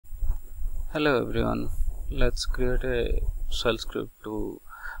Hello everyone, let's create a shell script to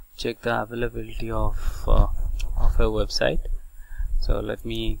check the availability of a website. So let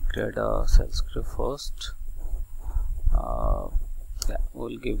me create a shell script first.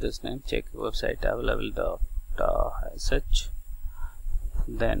 We'll give this name check website available.sh.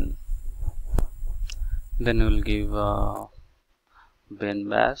 Then we'll give Ben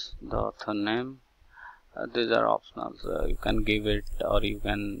Bass, the author name. These are optional, so you can give it or you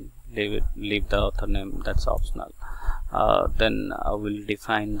can leave the author name, that's optional. Then I will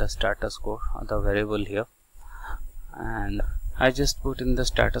define the status code, the variable here, and I just put in the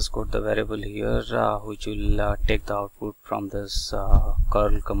status code the variable here, which will take the output from this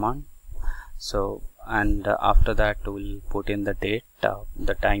curl command. So and after that we'll put in the date,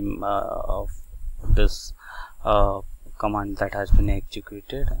 the time of this command that has been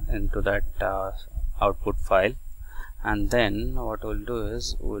executed into that output file. And then what we'll do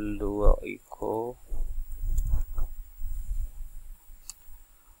is we'll do a echo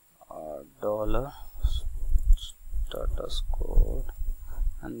dollar status code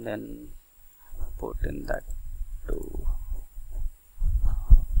and then put in that to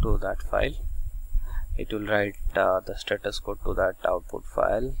that file. It will write the status code to that output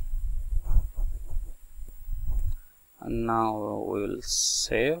file. And now we will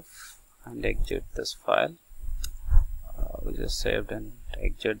save and exit this file. We just saved and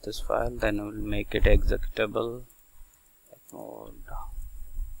exit this file, then we'll make it executable.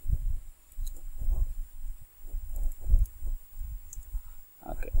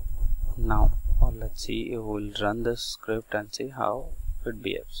 Okay, now let's see, we'll run this script and see how it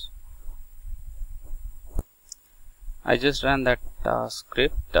behaves. I just ran that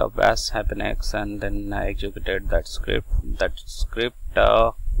script bash -x and then I executed that script.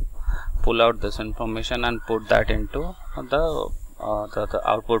 Pull out this information and put that into the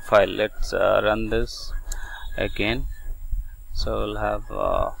output file. Let's run this again. So we'll have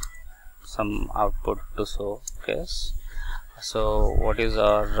some output to showcase. So what is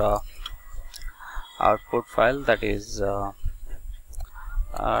our output file? That is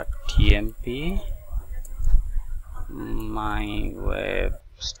tmp my web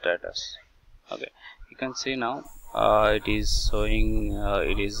status. Okay, you can see now it is showing,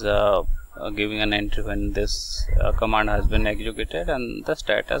 it is giving an entry when this command has been executed and the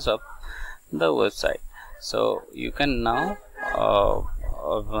status of the website. So you can now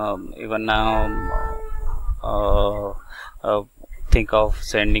even now think of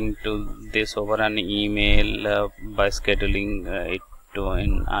sending to this over an email by scheduling it to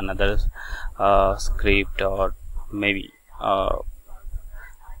in another script, or maybe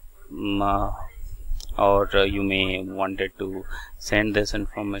or you may wanted to send this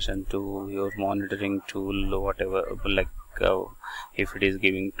information to your monitoring tool or whatever, like if it is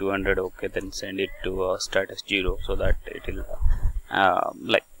giving 200, okay, then send it to status 0, so that it will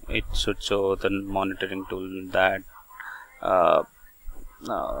like it should show the monitoring tool that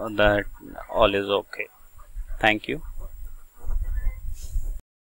that all is okay. Thank you.